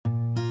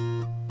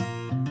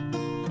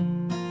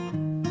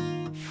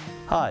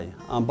Hi,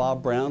 I'm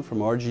Bob Brown from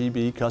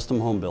RGB Custom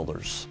Home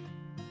Builders.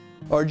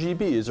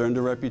 RGB has earned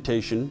a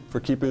reputation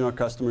for keeping our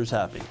customers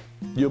happy.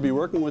 You'll be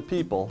working with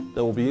people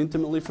that will be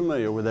intimately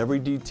familiar with every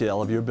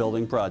detail of your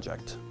building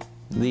project.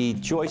 The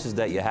choices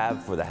that you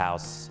have for the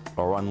house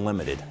are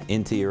unlimited,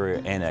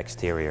 interior and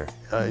exterior.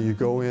 You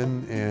go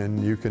in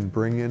and you can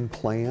bring in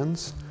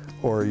plans,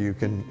 or you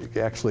can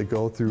actually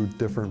go through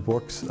different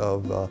books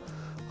of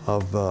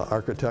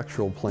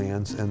architectural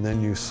plans, and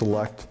then you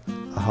select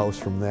a house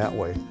from that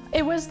way.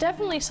 It was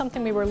definitely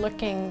something we were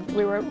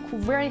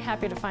very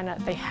happy to find out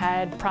they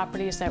had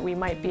properties that we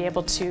might be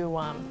able to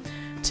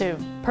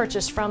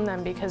purchase from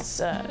them, because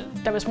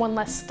there was one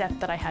less step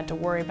that I had to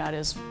worry about,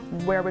 is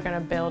where we're going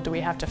to build. Do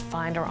we have to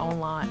find our own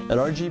lot? At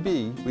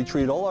RGB, we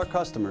treat all our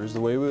customers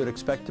the way we would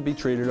expect to be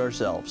treated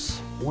ourselves.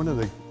 One of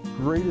the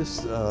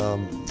greatest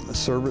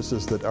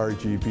services that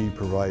RGB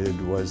provided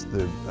was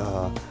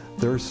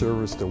their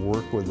service to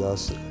work with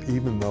us,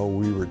 even though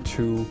we were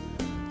 2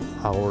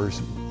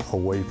 hours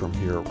away from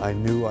here. I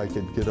knew I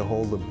could get a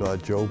hold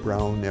of Joe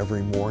Brown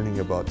every morning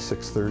about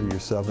 6:30 or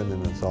 7 in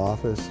his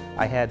office.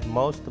 I had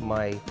most of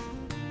my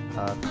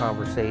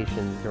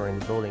conversations during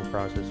the building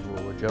process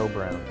with Joe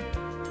Brown.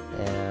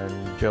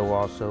 And Joe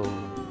also,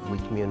 we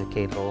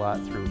communicated a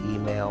lot through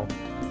email.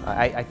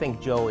 I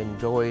think Joe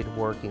enjoyed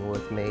working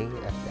with me.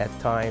 At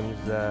times,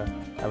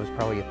 I was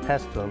probably a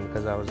pest to him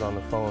because I was on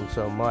the phone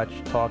so much,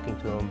 talking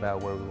to him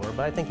about where we were,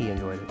 but I think he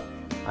enjoyed it.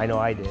 I know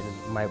I did.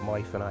 My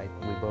wife and I,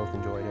 we both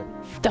enjoyed it.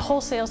 The whole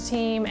sales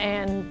team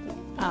and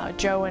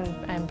Joe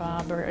and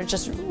Bob are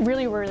just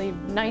really, really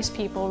nice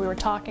people. We were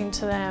talking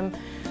to them.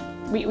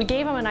 We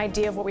gave them an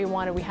idea of what we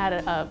wanted. We had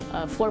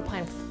a floor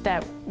plan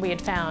that we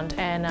had found,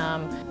 and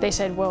they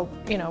said, well,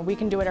 you know, we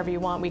can do whatever you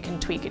want. We can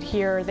tweak it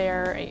here or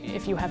there.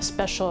 If you have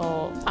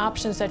special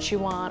options that you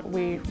want,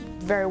 we're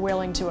very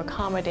willing to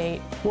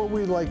accommodate. What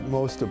we like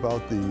most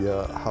about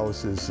the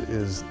house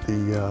is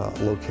the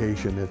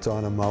location. It's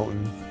on a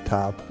mountain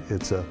top.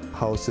 It's a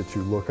house that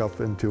you look up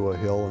into a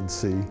hill and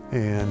see.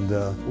 And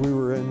we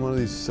were in one of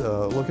these,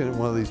 looking at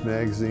one of these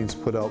magazines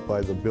put out by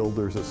the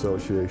Builders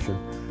Association,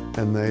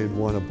 and they had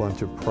won a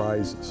bunch of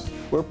prizes.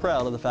 We're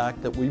proud of the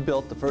fact that we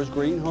built the first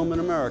green home in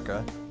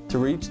America to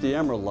reach the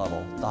Emerald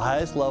level, the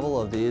highest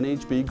level of the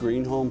NHB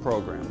Green Home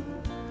program.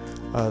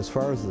 As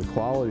far as the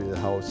quality of the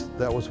house,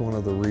 that was one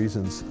of the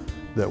reasons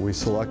that we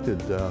selected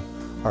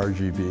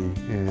RGB,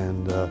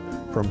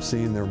 and from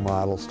seeing their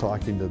models,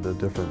 talking to the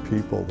different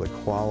people, the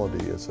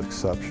quality is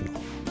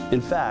exceptional. In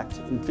fact,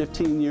 in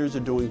 15 years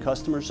of doing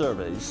customer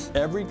surveys,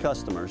 every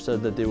customer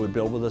said that they would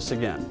build with us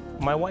again.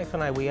 My wife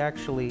and I, we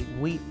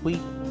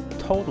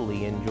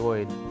totally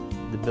enjoyed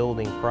the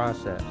building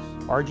process.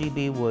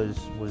 RGB was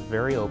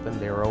very open.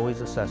 They were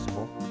always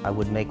accessible. I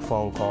would make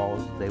phone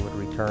calls. They would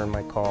return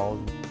my calls.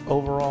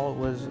 Overall,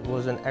 it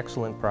was an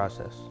excellent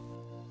process.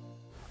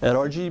 At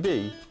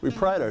RGB, we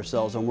pride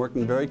ourselves on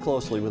working very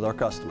closely with our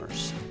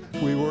customers.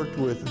 We worked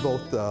with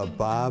both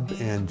Bob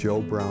and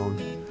Joe Brown,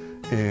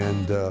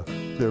 and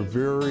they're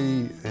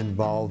very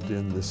involved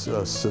in this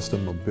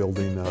system of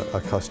building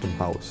a custom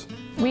house.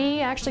 We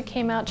actually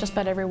came out just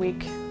about every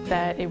week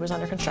that it was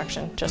under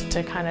construction, just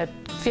to kind of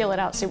feel it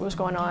out, see what was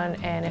going on,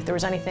 and if there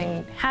was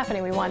anything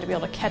happening, we wanted to be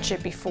able to catch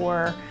it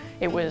before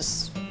it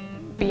was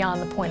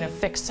beyond the point of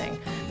fixing.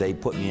 They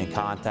put me in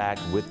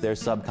contact with their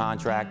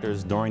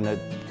subcontractors during the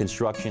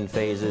construction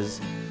phases,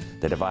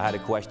 that if I had a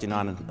question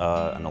on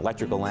an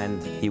electrical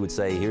end, he would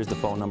say, here's the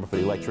phone number for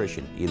the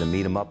electrician. Either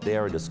meet him up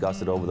there or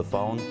discuss it over the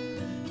phone.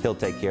 He'll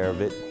take care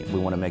of it. We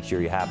want to make sure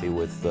you're happy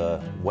with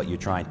what you're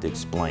trying to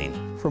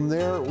explain. From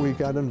there, we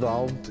got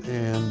involved,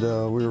 and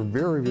we were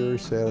very, very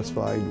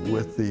satisfied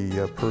with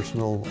the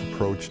personal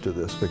approach to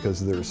this,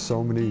 because there's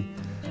so many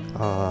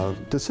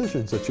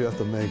decisions that you have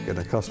to make in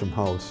a custom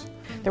house.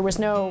 There was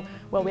no,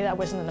 well, that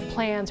wasn't in the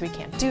plans, we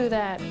can't do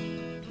that.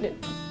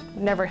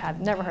 Never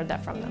heard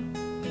that from them.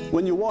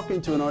 When you walk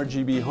into an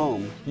RGB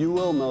home, you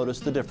will notice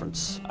the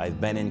difference.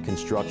 I've been in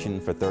construction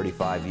for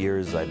 35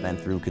 years. I've been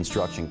through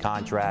construction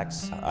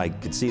contracts. I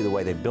could see the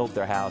way they built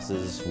their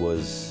houses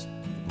was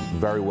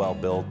very well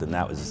built, and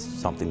that was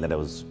something that I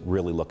was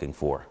really looking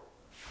for.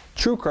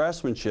 True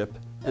craftsmanship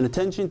and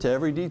attention to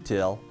every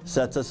detail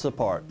sets us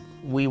apart.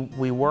 We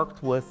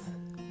worked with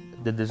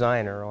the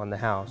designer on the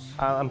house.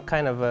 I'm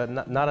kind of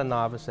not a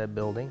novice at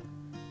building.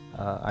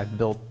 I've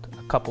built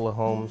a couple of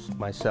homes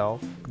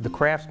myself. The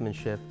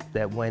craftsmanship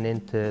that went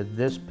into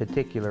this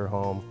particular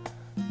home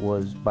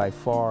was by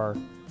far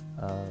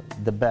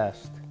the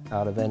best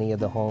out of any of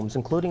the homes,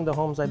 including the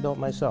homes I built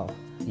myself.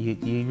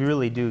 You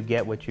really do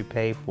get what you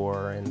pay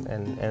for,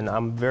 and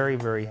I'm very,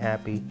 very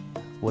happy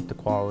with the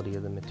quality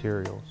of the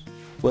materials.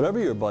 Whatever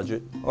your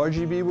budget,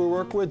 RGB will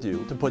work with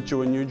you to put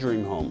you in your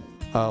dream home.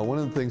 One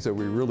of the things that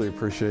we really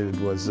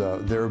appreciated was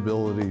their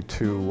ability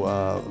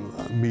to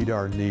meet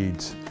our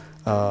needs.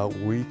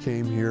 We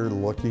came here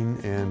looking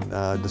and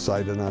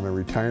decided on a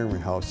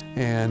retirement house.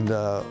 And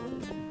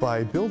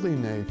by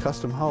building a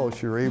custom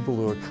house, you're able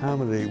to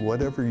accommodate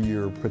whatever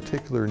your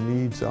particular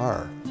needs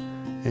are.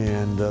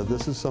 And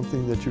this is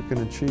something that you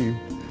can achieve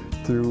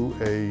through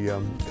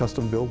a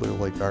custom builder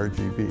like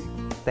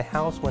RGB. The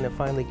house, when it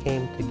finally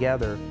came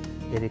together,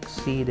 it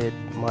exceeded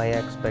my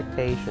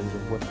expectations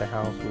of what the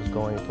house was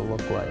going to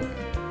look like.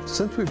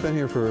 Since we've been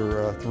here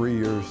for 3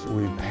 years,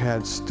 we've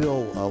had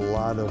still a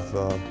lot of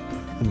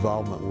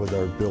involvement with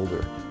our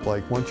builder.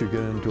 Like once you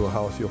get into a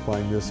house, you'll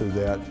find this or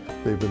that.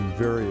 They've been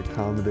very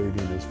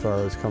accommodating as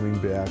far as coming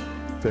back,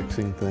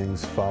 fixing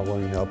things,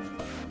 following up.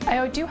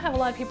 I do have a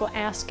lot of people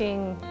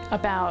asking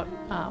about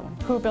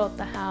who built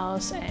the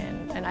house,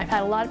 and I've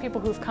had a lot of people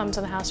who've come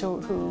to the house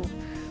who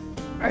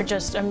are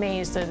just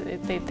amazed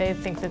that they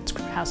think that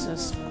the house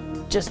is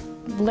just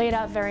laid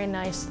out very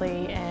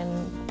nicely,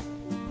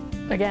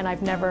 and again, I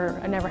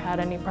never had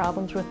any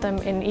problems with them,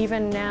 and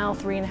even now,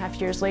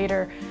 3.5 years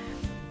later,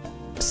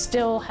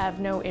 still have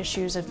no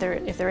issues. If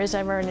there is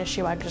ever an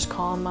issue, I could just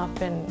call them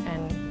up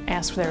and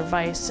ask for their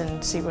advice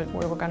and see where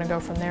we're going to go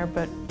from there.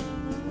 But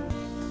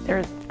they're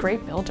a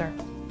great builder,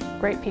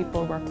 great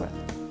people to work with.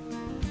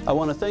 I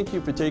want to thank you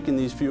for taking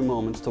these few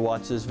moments to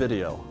watch this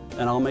video,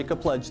 and I'll make a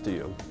pledge to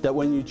you that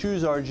when you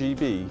choose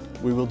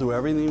RGB, we will do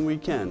everything we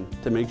can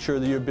to make sure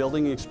that your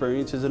building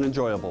experience is an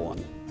enjoyable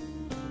one.